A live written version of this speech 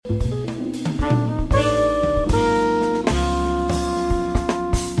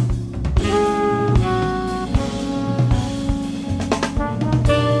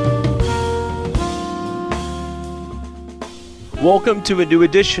Welcome to a new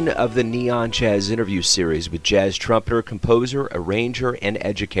edition of the Neon Jazz interview series with jazz trumpeter, composer, arranger, and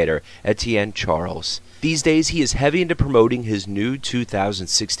educator Etienne Charles. These days, he is heavy into promoting his new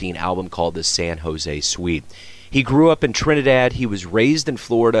 2016 album called the San Jose Suite. He grew up in Trinidad, he was raised in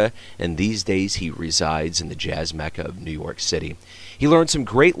Florida, and these days he resides in the jazz mecca of New York City. He learned some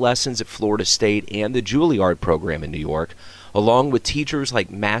great lessons at Florida State and the Juilliard program in New York, along with teachers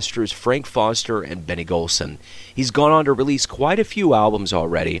like masters Frank Foster and Benny Golson. He's gone on to release quite a few albums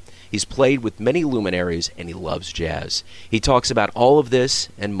already. He's played with many luminaries, and he loves jazz. He talks about all of this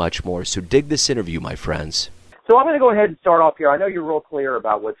and much more, so dig this interview, my friends. So I'm going to go ahead and start off here. I know you're real clear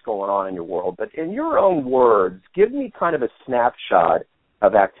about what's going on in your world, but in your own words, give me kind of a snapshot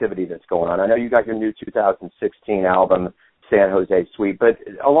of activity that's going on. I know you got your new 2016 album, San Jose Suite, but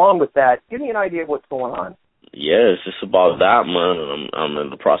along with that, give me an idea of what's going on. Yeah, it's just about that, man. I'm in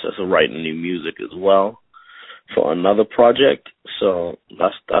the process of writing new music as well for another project. So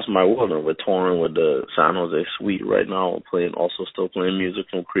that's my world. And we're touring with the San Jose Suite right now. We're still playing music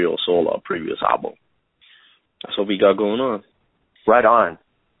from Creole Soul, our previous album. That's what we got going on. Right on.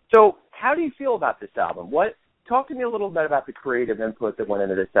 So how do you feel about this album? Talk to me a little bit about the creative input that went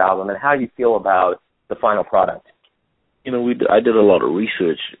into this album and how you feel about the final product. You know, I did a lot of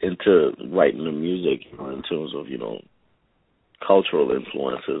research into writing the music, in terms of, cultural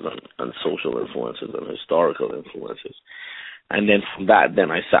influences and social influences and historical influences. And then from that,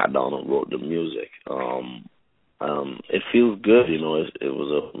 I sat down and wrote the music. It feels good, it was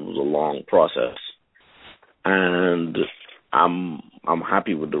a long process. And I'm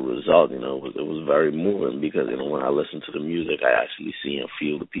happy with the result, it was very moving because, when I listen to the music, I actually see and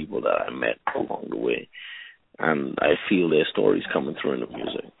feel the people that I met along the way. And I feel their stories coming through in the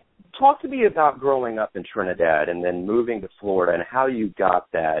music. Talk to me about growing up in Trinidad and then moving to Florida and how you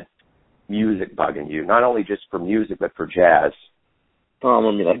got that music bug in you, not only just for music but for jazz.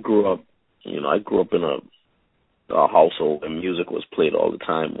 I grew up in a household where music was played all the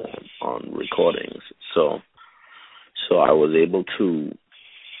time on recordings. So I was able to,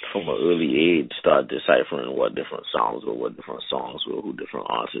 from an early age, start deciphering what different sounds were, what different songs were, who different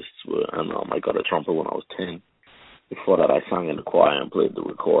artists were. And I got a trumpet when I was 10. Before that, I sang in the choir and played the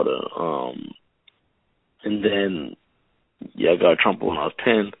recorder. And then, I got a trumpet when I was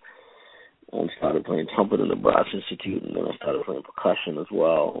 10 and started playing trumpet in the Brass Institute. And then I started playing percussion as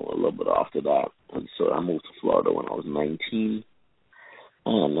well a little bit after that. And so I moved to Florida when I was 19.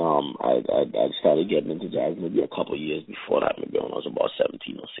 And I started getting into jazz maybe a couple of years before that. Maybe when I was about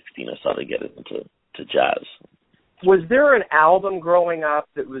 17 or 16, I started getting into jazz. Was there an album growing up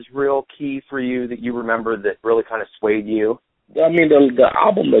that was real key for you that you remember that really kind of swayed you? I mean, the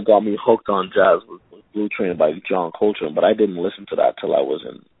album that got me hooked on jazz was Blue Train by John Coltrane, but I didn't listen to that till I was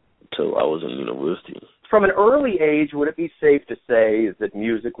in university. From an early age, would it be safe to say that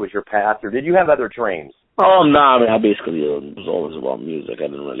music was your path, or did you have other dreams? No, I basically it was always about music. I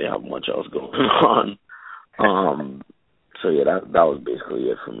didn't really have much else going on. That was basically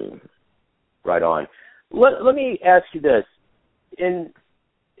it for me. Right on. Let me ask you this. In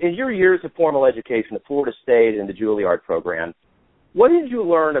your years of formal education at Florida State and the Juilliard program, what did you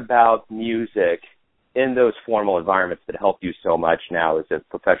learn about music in those formal environments that helped you so much now as a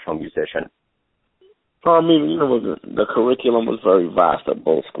professional musician? The curriculum was very vast at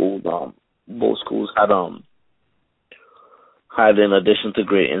both schools. Both schools had, in addition to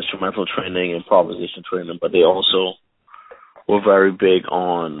great instrumental training, improvisation training, but they also were very big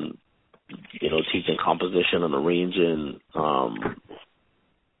on teaching composition and arranging,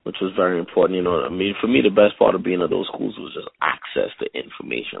 which was very important. For me, the best part of being at those schools was just access to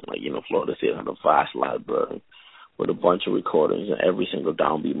information. Florida State had a vast library with a bunch of recordings in every single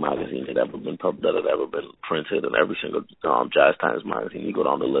downbeat magazine that had ever been printed, and every single Jazz Times magazine. You go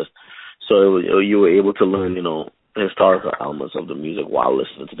down the list. So you were able to learn, historical elements of the music while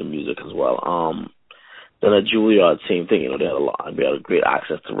listening to the music as well. Then at Juilliard, same thing. We had great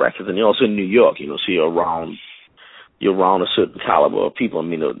access to records, and you're also in New York. So you're around a certain caliber of people.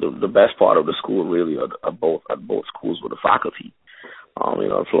 The best part of the school really at both schools were the faculty.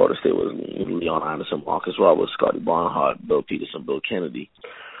 Florida State was Leon Anderson, Marcus Roberts, Scotty Barnhart, Bill Peterson, Bill Kennedy,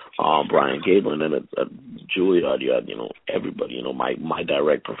 Brian Gable, and then at Juilliard you had everybody. My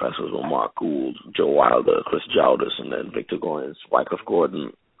direct professors were Mark Gould, Joe Wilder, Chris Jaldis, and then Victor Goins, Wycliffe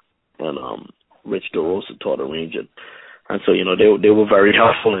Gordon, and Rich DeRosa taught arranging. And so, they were very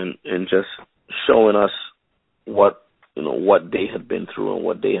helpful in just showing us what they had been through and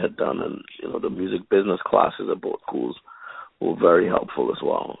what they had done. And, the music business classes at both schools were very helpful as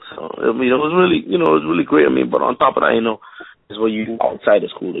well. So, it was really great. But on top of that, is what you do outside of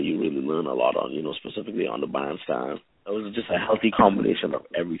school that you really learn a lot on, specifically on the bandstand. was just a healthy combination of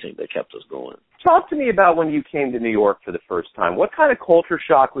everything that kept us going. Talk to me about when you came to New York for the first time. What kind of culture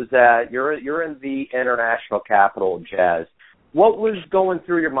shock was that? You're in the international capital of jazz. What was going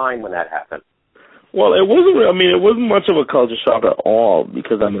through your mind when that happened? Well, it wasn't much of a culture shock at all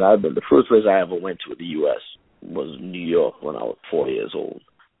because, the first place I ever went to in the U.S. was New York when I was 4 years old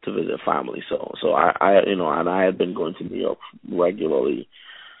to visit family. So I had been going to New York regularly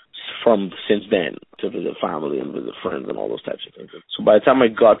since then to visit family and visit friends and all those types of things. So by the time I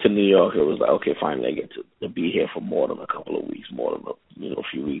got to New York, it was like, okay, finally I get to be here for more than a couple of weeks, more than a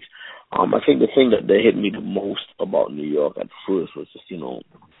few weeks. I think the thing that hit me the most about New York at first was just,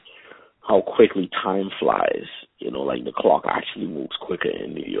 how quickly time flies. Like the clock actually moves quicker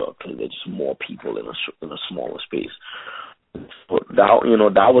in New York because there's just more people in a smaller space. But that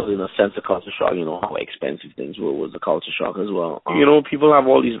was in a sense a culture shock. How expensive things were was a culture shock as well. People have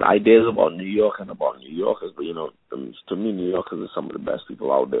all these ideas about New York and about New Yorkers, but to me, New Yorkers are some of the best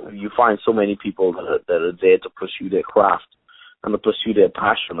people out there. You find so many people that are there to pursue their craft and to pursue their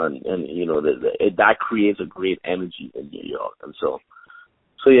passion, and that creates a great energy in New York. And so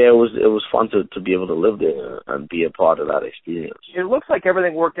yeah, it was fun to be able to live there and be a part of that experience. It looks like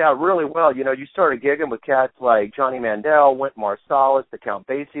everything worked out really well. You started gigging with cats like Johnny Mandel, Wynton Marsalis, the Count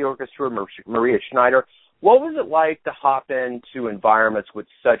Basie Orchestra, Maria Schneider. What was it like to hop into environments with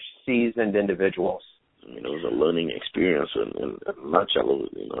such seasoned individuals? It was a learning experience, and in a nutshell,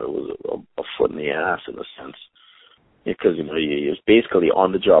 it was a foot in the ass in a sense. Because, it's basically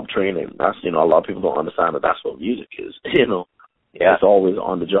on-the-job training. That's, a lot of people don't understand that that's what music is, Yeah. It's always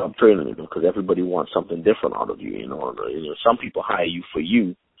on-the-job training because everybody wants something different out of you, Some people hire you for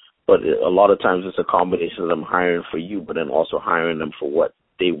you, but a lot of times it's a combination of them hiring for you, but then also hiring them for what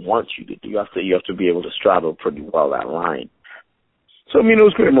they want you to do. You have to be able to straddle pretty well that line. So, it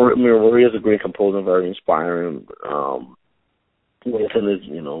was great. Maria's a great composer, very inspiring. Wynton is,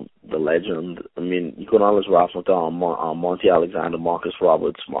 the legend. You go down this roster with Monty Alexander, Marcus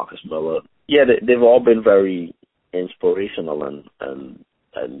Roberts, Marcus Miller. Yeah, they've all been very inspirational and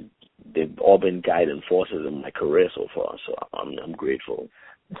they've all been guiding forces in my career so far. So I'm grateful.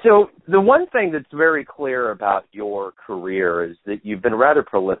 So the one thing that's very clear about your career is that you've been rather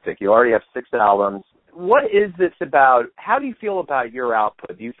prolific. You already have 6 albums. What is this about? How do you feel about your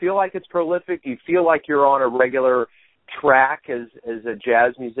output? Do you feel like it's prolific? Do you feel like you're on a regular track as a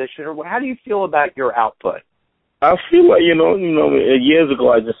jazz musician? Or how do you feel about your output? I feel like, years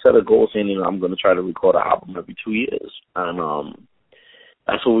ago I just set a goal saying, I'm going to try to record an album every 2 years. And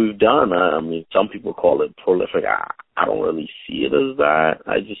that's what we've done. Some people call it prolific. I don't really see it as that.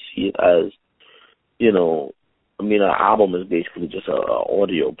 I just see it as, an album is basically just an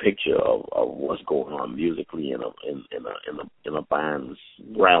audio picture of what's going on musically in a band's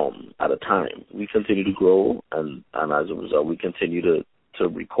realm at a time. We continue to grow, and as a result, we continue to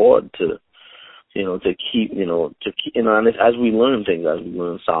record, to keep, and as we learn things, as we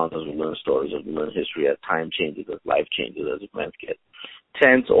learn sounds, as we learn stories, as we learn history, as time changes, as life changes, as events get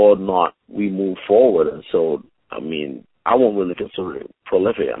tense or not, we move forward. And so, I won't really consider it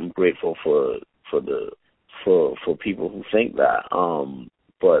prolific. I'm grateful for people who think that.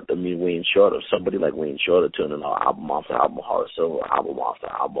 But Wayne Shorter, somebody like Wayne Shorter turning out album after album, Horace Silver album after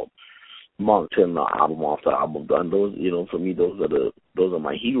album, Monk turning out album after album, and those, for me, those are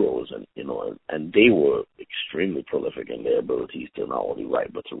my heroes, and they were extremely prolific in their abilities to not only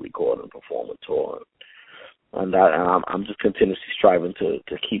write but to record and perform and tour. And I'm just continuously striving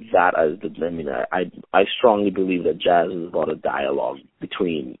to keep that as I strongly believe that jazz is about a dialogue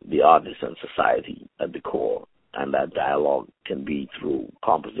between the artist and society at the core, and that dialogue can be through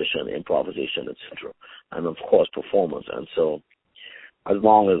composition, improvisation, etc., and of course performance. And so, as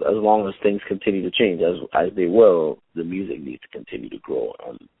long as things continue to change, as they will, the music needs to continue to grow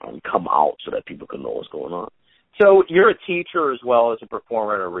and come out so that people can know what's going on. So you're a teacher as well as a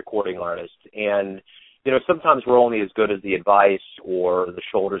performer and a recording artist, and sometimes we're only as good as the advice or the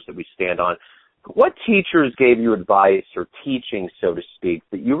shoulders that we stand on. What teachers gave you advice or teaching, so to speak,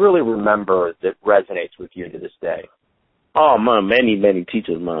 that you really remember that resonates with you to this day? Oh, man, many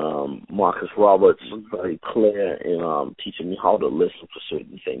teachers. Marcus Roberts was very clear in teaching me how to listen for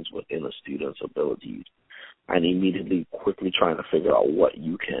certain things within a student's abilities and immediately quickly trying to figure out what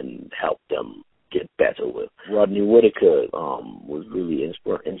you can help them get better with. Rodney Whitaker was really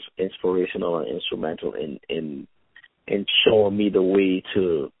inspirational and instrumental in showing me the way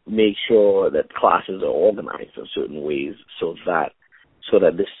to make sure that classes are organized in certain ways so that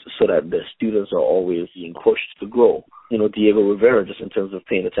the students are always being pushed to grow. Diego Rivera, just in terms of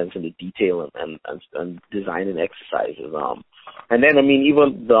paying attention to detail and designing exercises. And then, I mean,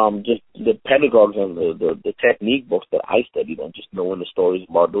 even just the pedagogues and the technique books that I studied, and just knowing the stories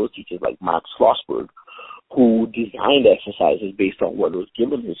about those teachers like Max Schlossberg, who designed exercises based on what was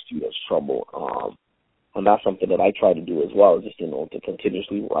giving his students trouble. And that's something that I try to do as well, just, to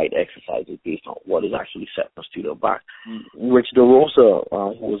continuously write exercises based on what is actually setting a student back. Rich DeRosa,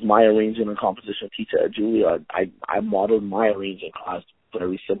 who was my arranging and composition teacher at Juilliard, I modeled my arranging class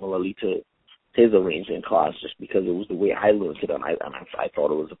very similarly to his arranging class, just because it was the way I learned it, and I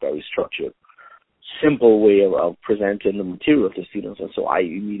thought it was a very structured, simple way of presenting the material to students, and so I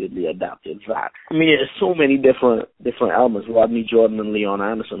immediately adapted that. I mean, there's so many different elements. Rodney Jordan and Leon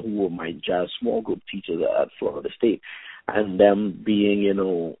Anderson, who were my jazz small group teachers at Florida State, and them being,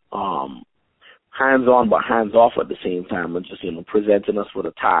 hands-on but hands-off at the same time, and just, presenting us with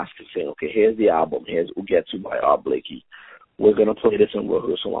a task and saying, okay, here's the album, here's Ugetsu by Art Blakey. We're going to play this in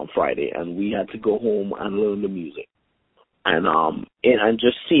rehearsal on Friday, and we had to go home and learn the music. And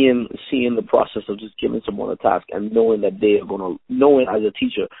just seeing the process of just giving someone a task and knowing that knowing as a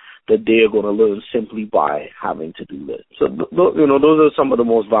teacher that they are going to learn simply by having to do this. So, those are some of the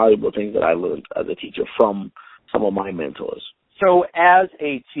most valuable things that I learned as a teacher from some of my mentors. So as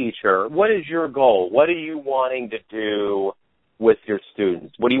a teacher, what is your goal? What are you wanting to do with your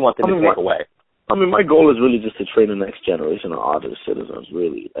students? What do you want them to take away? I mean, my goal is really just to train the next generation of artists, citizens,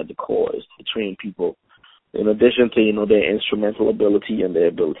 really, at the core, is to train people, in addition to, their instrumental ability and their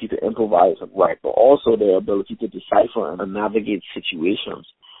ability to improvise and write, but also their ability to decipher and navigate situations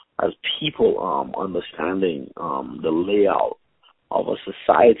as people, understanding the layout of a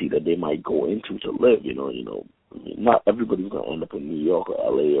society that they might go into to live. Not everybody's going to end up in New York or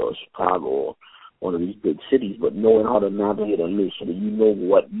LA or Chicago or one of these big cities, but knowing how to navigate and make sure that you know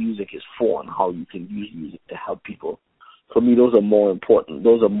what music is for and how you can use music to help people. For me, those are more important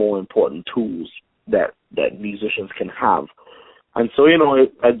tools that musicians can have. And so,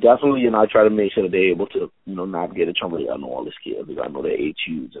 I definitely, I try to make sure that they're able to, navigate a trumpet. I know all the scales. They got to know their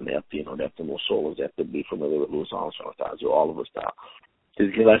HUs, and they have to, they have to know solos. They have to be familiar with Louis Armstrong styles, or all of us style.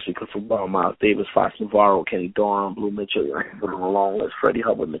 Gillespie, Clifford Brown, Miles Davis, Fox Navarro, Kenny Dorham, Blue Mitchell, I can put on a long list. Freddie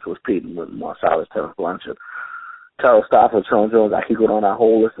Hubbard, Nicholas Payton, Marsalis, Terrence Blanchard, Terrell Stafford, Sean Jones. I could go down that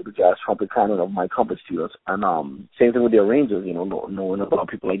whole list of the jazz trumpet canon of my trumpet students. And same thing with the arrangers, knowing about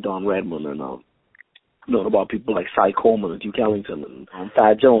people like Don Redmond and knowing about people like Cy Coleman and Duke Ellington and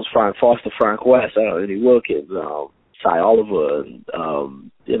Thad Jones, Frank Foster, Frank West, Eddie Wilkins, Cy Oliver,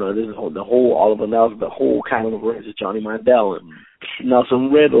 and this is the whole Oliver Nelson, the whole canon of arrangers, Johnny Mandel and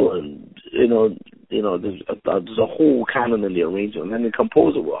Nelson Riddle, and there's a whole canon in the arrangement. And then the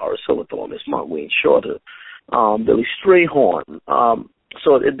composer were Horace Silverthorne, Mark Wayne Shorter, Billy Strayhorn.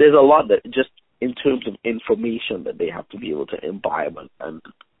 So there's a lot that just in terms of information that they have to be able to imbibe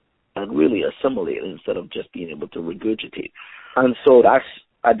and really assimilate instead of just being able to regurgitate. And so that's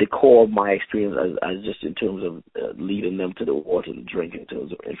at the core of my experience as just in terms of leading them to the water to drink in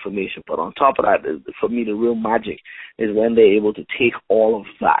terms of information. But on top of that, for me, the real magic is when they're able to take all of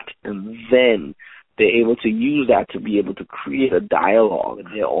that and then they're able to use that to be able to create a dialogue in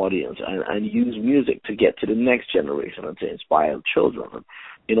their audience and use music to get to the next generation and to inspire children.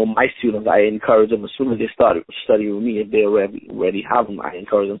 My students, I encourage them as soon as they start studying with me, if they're already have them, I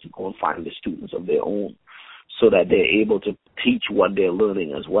encourage them to go and find the students of their own so that they're able to teach what they're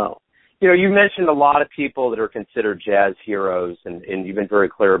learning as well. You mentioned a lot of people that are considered jazz heroes, and you've been very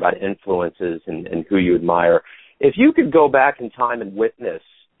clear about influences and who you admire. If you could go back in time and witness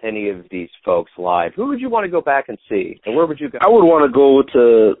any of these folks live, who would you want to go back and see? And where would you go? I would want to go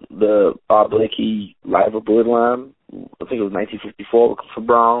to the Art Blakey Live at Birdland. I think it was 1954 with Clifford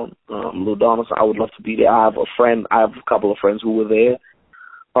Brown, Lou Donaldson. I would love to be there. I have a couple of friends who were there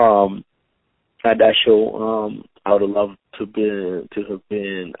at that show. I would have loved to have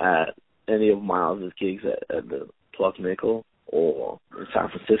been at any of Miles' gigs at the Pluck Nickel or in San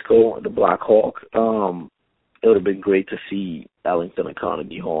Francisco at the Black Hawk. It would have been great to see Ellington at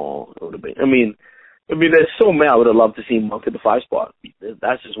Carnegie Hall. It would have been. I mean, there's so many. I would have loved to see Monk at the 5-Spot.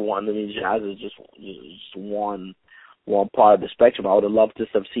 That's just one. I mean, jazz is just one part of the spectrum. I would have loved to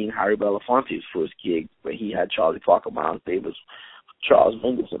have seen Harry Belafonte's first gig where he had Charlie Parker, Miles Davis, Charles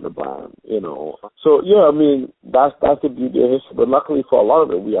Mingus in the band. So yeah, I mean, that's the beauty of history. But luckily for a lot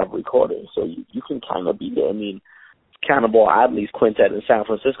of it, we have recordings, so you can kind of be there. I mean, Cannonball Adley's quintet in San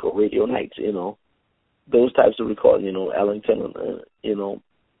Francisco, Radio Nights. Those types of recordings, Ellington,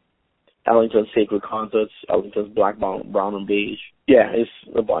 Ellington's Sacred Concerts, Ellington's Black, Brown, and Beige. Yeah, it's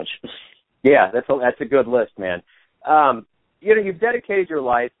a bunch. Yeah, that's a good list, man. You've dedicated your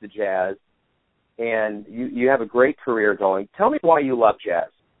life to jazz, and you have a great career going. Tell me why you love jazz.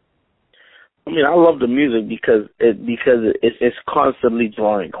 I mean, I love the music because it's constantly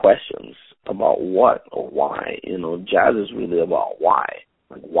drawing questions about what or why. You know, jazz is really about why.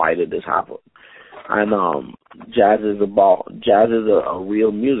 Like, why did this happen? And jazz is a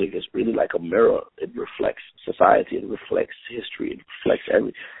real music. It's really like a mirror. It reflects society. It reflects history. It reflects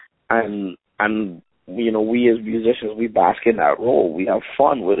everything. And you know, we as musicians, we bask in that role. We have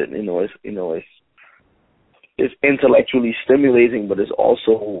fun with it. It's intellectually stimulating, but it's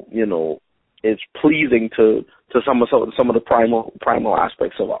also, you know, it's pleasing to some of the primal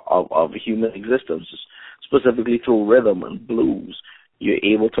aspects of human existence, specifically through rhythm and blues. You're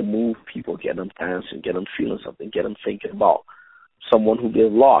able to move people, get them dancing, get them feeling something, get them thinking about someone who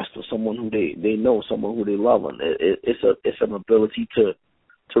they've lost or someone who they know, someone who they love. And it's an ability to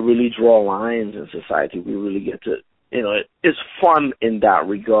really draw lines in society. We really get to, you know, it's fun in that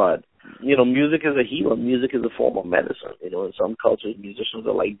regard. You know, music is a healer. Music is a form of medicine. You know, in some cultures, musicians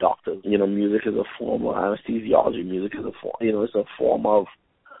are like doctors. You know, music is a form of anesthesiology. Music is it's a form of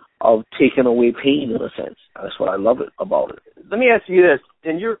taking away pain, in a sense. That's what I love about it. Let me ask you this.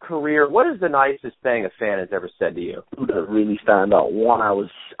 In your career, what is the nicest thing a fan has ever said to you? That really stand out. One, I'll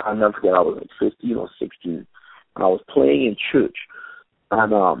never forget, I was like 15 or 16, and I was playing in church,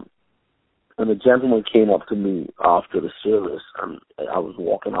 and a gentleman came up to me after the service, and I was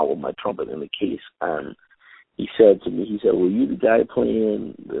walking out with my trumpet in the case, and he said, were you the guy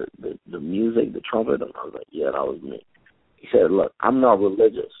playing the music, the trumpet? And I was like, yeah, that was me. He said, look, I'm not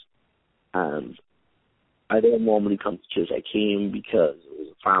religious, and I don't normally come to church. I came because it was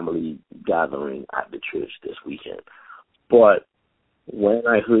a family gathering at the church this weekend. But when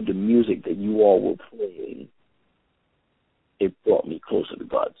I heard the music that you all were playing, it brought me closer to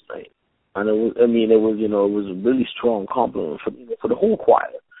God tonight. And it was a really strong compliment for the whole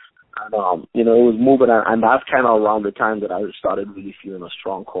choir. And, it was moving, and that's kind of around the time that I started really feeling a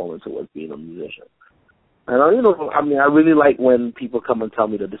strong calling towards being a musician. And, I really like when people come and tell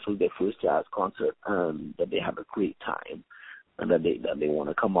me that this was their first jazz concert and that they have a great time and that they want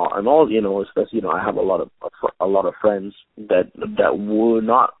to come out. And all, especially, I have a lot of friends that were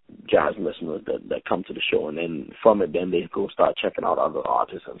not jazz listeners that come to the show, and then from it, then they go start checking out other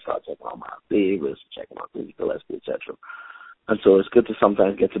artists and start checking out Miles Davis, checking out Dizzy Gillespie, etc. And so it's good to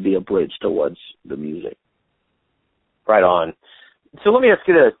sometimes get to be a bridge towards the music. Right on. So let me ask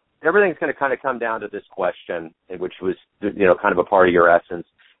you this. Everything's going to kind of come down to this question, which was, kind of a part of your essence.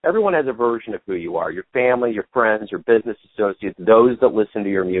 Everyone has a version of who you are, your family, your friends, your business associates, those that listen to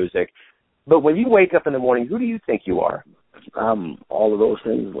your music. But when you wake up in the morning, who do you think you are? All of those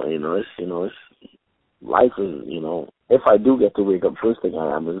things. It's life is, if I do get to wake up, first thing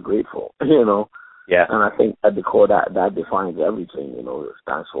I am is grateful, Yeah. And I think at the core that defines everything,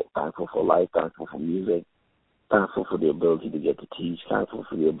 thankful for life, thankful for music, thankful for the ability to get to teach, thankful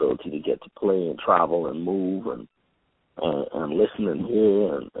for the ability to get to play and travel and move and listen and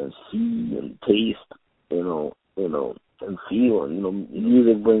hear and see and taste, and feel. And,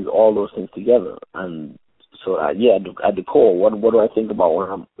 music brings all those things together. And so, at the core, what do I think about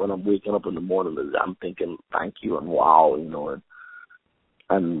when I'm waking up in the morning? I'm thinking thank you and wow, and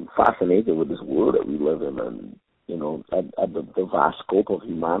I'm fascinated with this world that we live in, and, at the vast scope of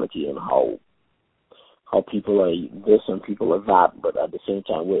humanity and how people are this and people are that, but at the same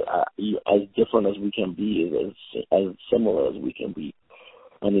time, we're as different as we can be, as similar as we can be.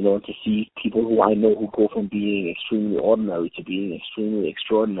 And, to see people who I know who go from being extremely ordinary to being extremely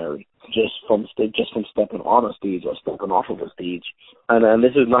extraordinary, just from stepping on a stage or stepping off of a stage. And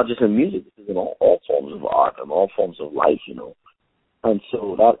this is not just in music, this is in all forms of art and all forms of life, And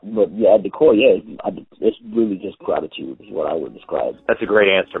so at the core, it's really just gratitude is what I would describe. That's a great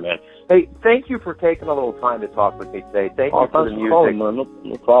answer, man. Hey, thank you for taking a little time to talk with me today. Thank you for the music. Calling, man.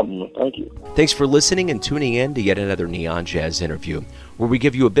 No problem. Thank you. Thanks for listening and tuning in to yet another Neon Jazz interview, where we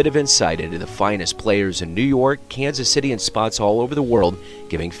give you a bit of insight into the finest players in New York, Kansas City, and spots all over the world,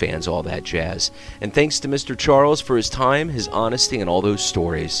 giving fans all that jazz. And thanks to Mr. Charles for his time, his honesty, and all those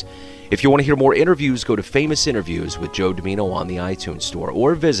stories. If you want to hear more interviews, go to Famous Interviews with Joe Domino on the iTunes Store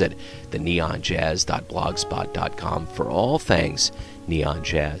or visit theneonjazz.blogspot.com for all things Neon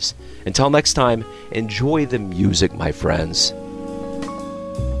Jazz. Until next time, enjoy the music, my friends.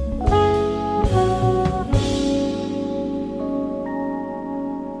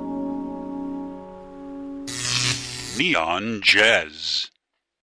 Neon Jazz.